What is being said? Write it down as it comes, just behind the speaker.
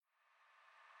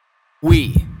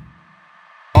We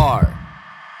are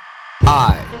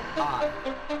I.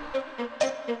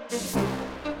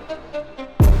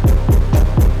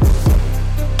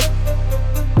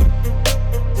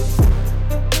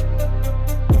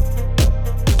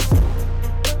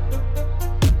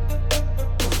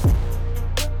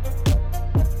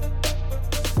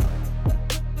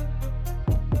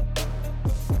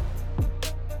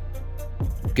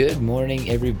 Good morning,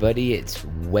 everybody. It's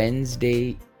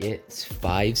Wednesday. It's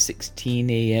 5:16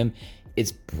 a.m.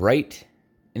 It's bright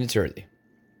and it's early.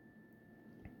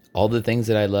 All the things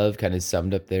that I love kind of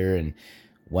summed up there in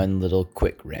one little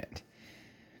quick rant.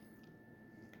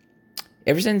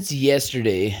 Ever since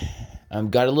yesterday,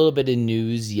 got a little bit of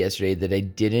news yesterday that I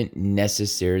didn't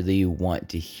necessarily want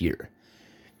to hear.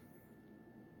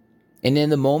 And in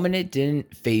the moment, it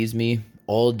didn't faze me.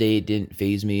 All day, it didn't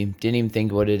faze me. Didn't even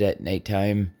think about it at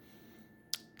nighttime.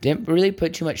 Didn't really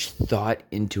put too much thought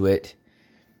into it.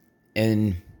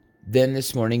 And then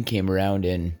this morning came around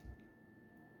and,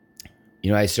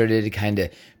 I started to kind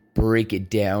of break it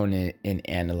down and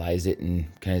analyze it and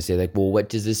kind of say like, well, what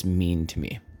does this mean to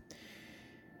me?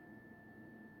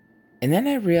 And then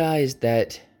I realized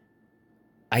that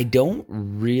I don't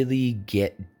really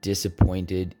get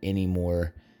disappointed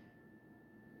anymore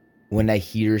when I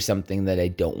hear something that I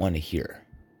don't want to hear,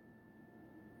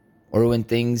 or when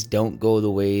things don't go the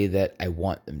way that I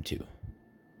want them to.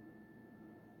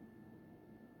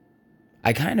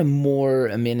 I kind of more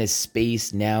am in a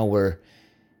space now where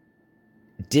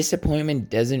disappointment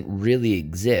doesn't really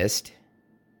exist,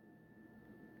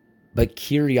 but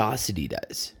curiosity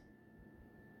does.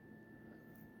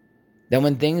 That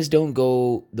when things don't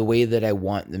go the way that I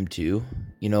want them to,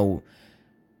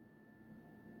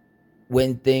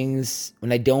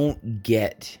 when I don't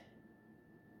get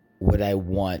what I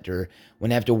want, or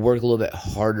when I have to work a little bit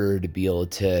harder to be able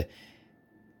to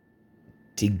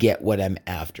get what I'm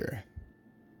after,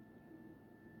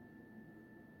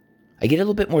 I get a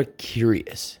little bit more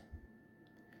curious.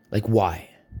 Like, why?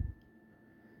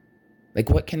 Like,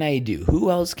 what can I do? Who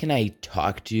else can I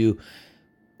talk to?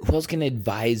 Who else can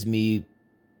advise me?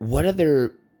 What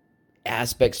other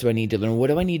aspects do I need to learn? What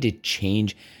do I need to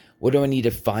change? What do I need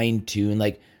to fine tune?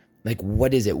 Like,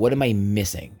 what is it? What am I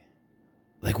missing?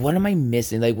 Like, what am I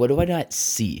missing? Like, what do I not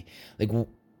see? Like,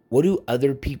 what do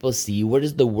other people see? What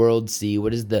does the world see?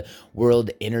 What does the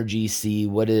world energy see?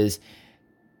 What is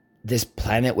this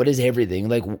planet? What is everything?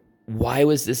 Like, why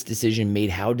was this decision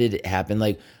made? How did it happen?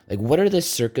 Like what are the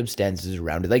circumstances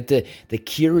around it? Like, the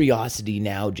curiosity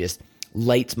now just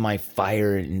lights my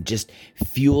fire and just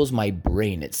fuels my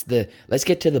brain. Let's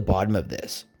get to the bottom of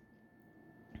this.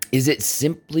 Is it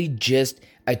simply just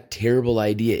a terrible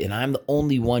idea and I'm the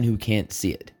only one who can't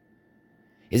see it?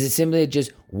 Is it simply that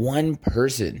just one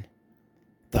person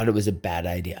thought it was a bad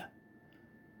idea?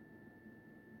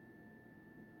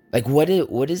 Like, what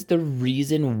is the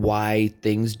reason why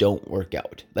things don't work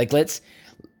out? Like, let's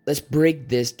break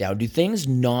this down. Do things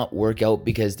not work out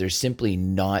because they're simply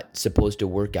not supposed to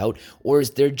work out? Or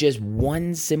is there just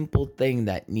one simple thing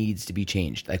that needs to be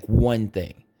changed? Like, one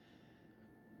thing?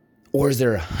 Or is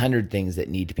there 100 things that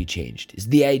need to be changed? Is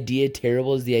the idea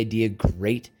terrible? Is the idea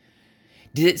great?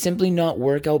 Did it simply not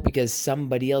work out because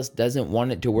somebody else doesn't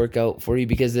want it to work out for you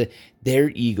because of their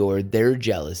ego or their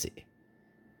jealousy?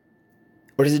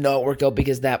 Or does it not work out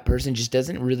because that person just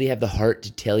doesn't really have the heart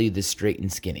to tell you the straight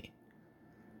and skinny?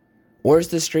 Or is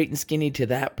the straight and skinny to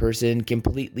that person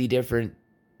completely different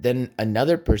than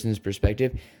another person's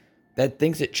perspective that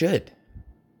thinks it should?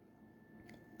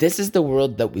 This is the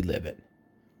world that we live in.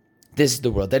 This is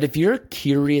the world that if you're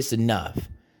curious enough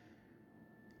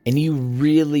and you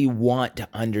really want to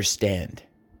understand,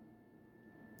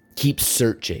 keep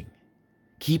searching,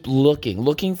 keep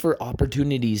looking for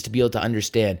opportunities to be able to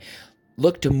understand.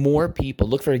 Look to more people,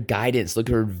 look for guidance, look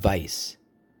for advice,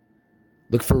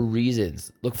 look for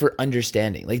reasons, look for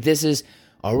understanding. Like, this is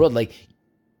our world. Like,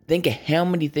 think of how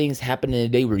many things happen in a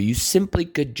day where you simply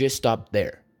could just stop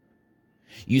there.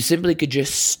 You simply could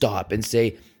just stop and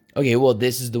say, okay, well,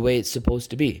 this is the way it's supposed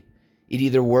to be. It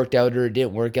either worked out or it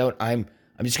didn't work out. I'm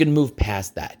just going to move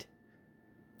past that.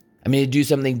 I'm going to do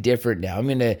something different now. I'm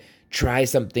going to try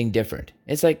something different.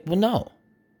 It's like, well,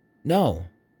 no.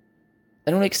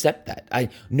 I don't accept that.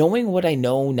 Knowing what I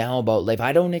know now about life,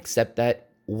 I don't accept that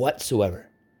whatsoever.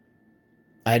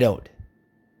 I don't.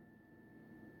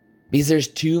 Because there's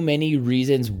too many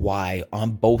reasons why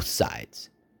on both sides.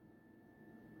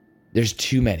 There's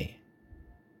too many.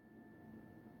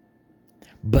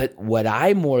 But what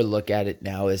I more look at it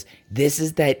now is this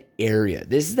is that area.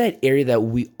 This is that area that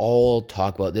we all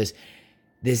talk about.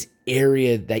 This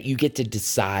area that you get to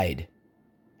decide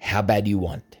how bad you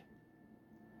want it.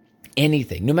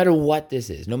 Anything, no matter what this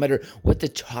is, no matter what the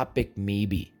topic may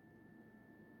be.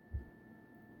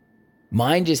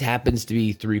 Mine just happens to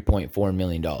be $3.4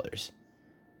 million.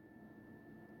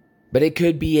 But it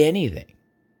could be anything.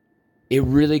 It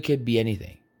really could be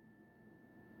anything.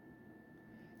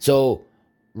 So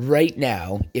right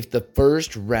now, if the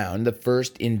first round, the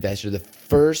first investor, the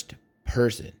first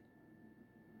person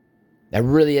that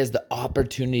really has the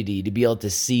opportunity to be able to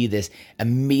see this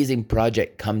amazing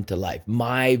project come to life,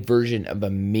 my version of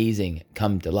amazing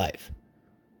come to life,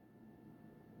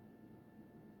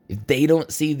 if they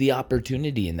don't see the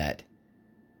opportunity in that,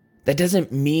 that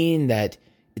doesn't mean that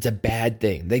it's a bad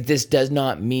thing. Like, this does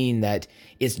not mean that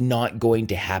it's not going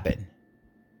to happen.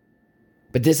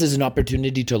 But this is an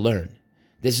opportunity to learn.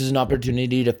 This is an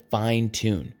opportunity to fine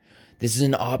tune. This is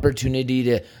an opportunity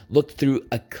to look through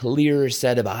a clearer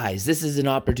set of eyes. This is an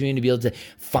opportunity to be able to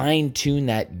fine tune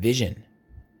that vision.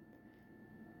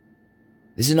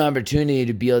 This is an opportunity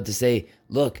to be able to say,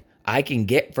 look, I can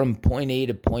get from point A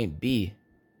to point B,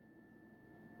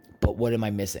 but what am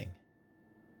I missing?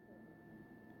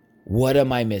 What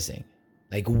am I missing?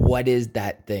 Like, what is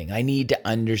that thing? I need to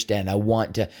understand. I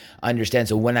want to understand.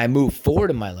 So when I move forward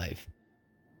in my life,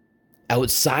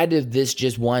 outside of this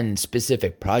just one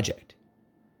specific project,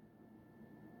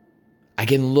 I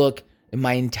can look at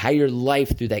my entire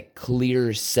life through that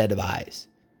clear set of eyes.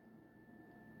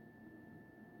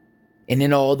 And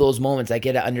in all those moments, I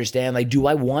get to understand, like, do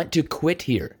I want to quit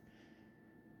here?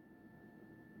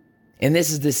 And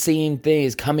this is the same thing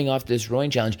as coming off this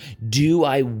rowing challenge. Do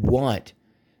I want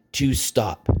to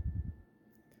stop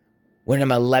when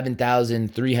I'm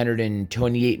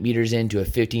 11,328 meters into a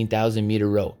 15,000 meter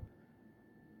row?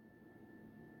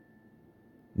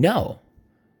 No,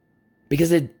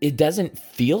 because it doesn't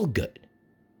feel good.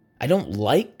 I don't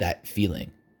like that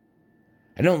feeling.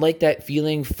 I don't like that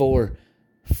feeling for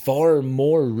far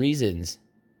more reasons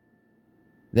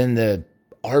than the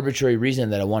arbitrary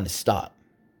reason that I want to stop.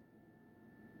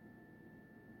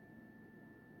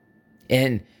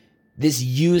 And this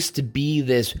used to be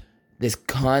this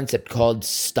concept called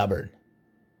stubborn.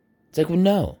 It's like, well,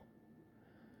 no.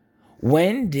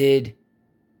 When did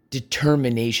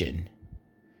determination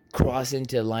cross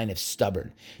into the line of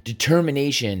stubborn?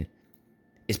 Determination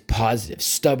is positive.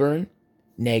 Stubborn,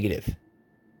 negative.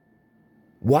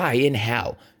 Why and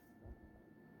how?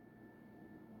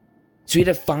 So we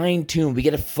got to fine tune. We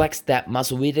got to flex that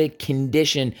muscle. We got to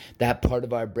condition that part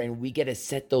of our brain. We got to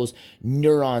set those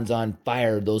neurons on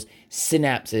fire. Those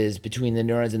synapses between the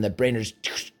neurons and the brain are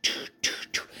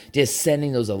just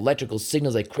sending those electrical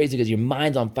signals like crazy because your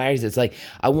mind's on fire. It's like,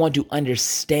 I want to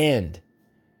understand.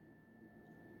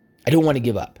 I don't want to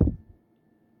give up.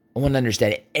 I want to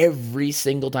understand it every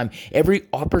single time. Every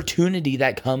opportunity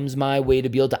that comes my way to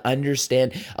be able to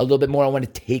understand a little bit more, I want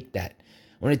to take that.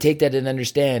 I want to take that and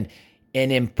understand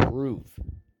and improve.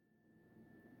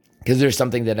 Because there's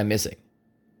something that I'm missing.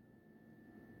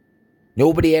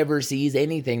 Nobody ever sees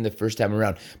anything the first time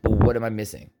around. But what am I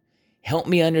missing? Help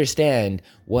me understand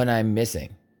what I'm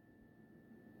missing.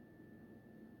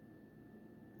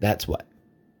 That's what.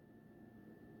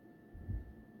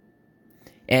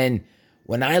 And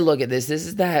when I look at this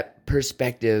is that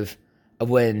perspective of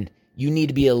when you need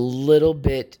to be a little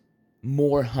bit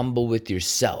more humble with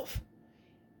yourself.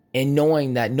 And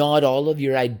knowing that not all of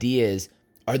your ideas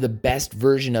are the best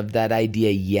version of that idea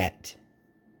yet.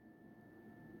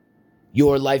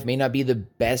 Your life may not be the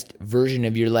best version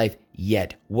of your life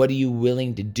yet. What are you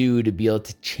willing to do to be able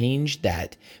to change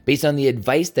that based on the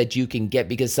advice that you can get?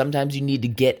 Because sometimes you need to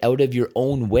get out of your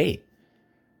own way.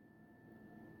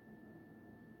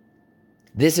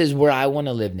 This is where I want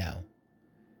to live now.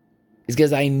 It's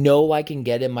because I know I can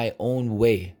get in my own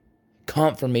way.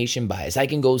 Confirmation bias. I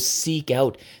can go seek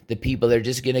out the people that are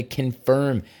just going to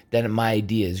confirm that my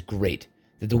idea is great.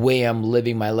 That the way I'm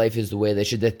living my life is the way that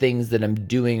should. The things that I'm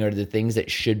doing are the things that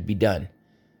should be done.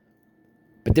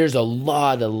 But there's a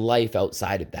lot of life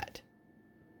outside of that.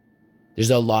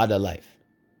 There's a lot of life.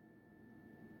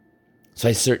 So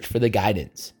I search for the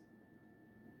guidance.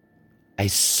 I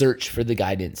search for the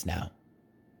guidance now.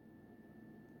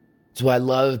 So I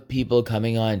love people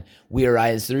coming on We Are I.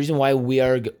 It's the reason why We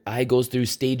Are I goes through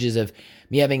stages of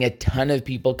me having a ton of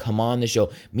people come on the show.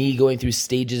 Me going through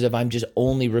stages of I'm just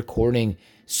only recording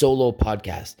solo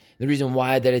podcasts. The reason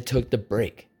why that it took the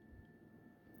break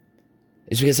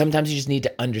is because sometimes you just need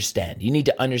to understand. You need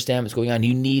to understand what's going on.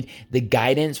 You need the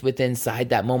guidance within inside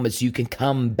that moment so you can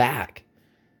come back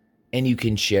and you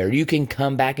can share. You can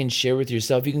come back and share with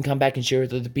yourself. You can come back and share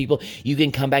with other people. You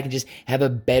can come back and just have a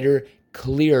better,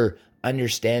 clear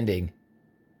understanding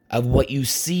of what you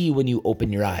see when you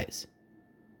open your eyes.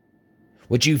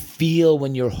 what you feel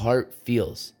when your heart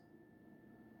feels,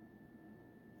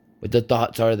 what the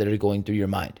thoughts are that are going through your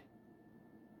mind.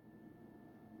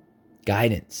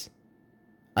 Guidance,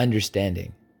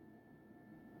 understanding.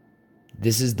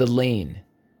 This is the lane.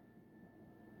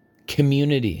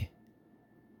 Community,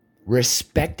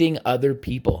 respecting other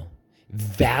people,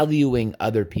 valuing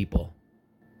other people,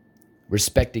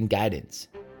 respecting guidance,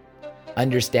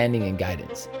 understanding and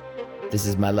guidance. This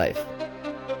is my life.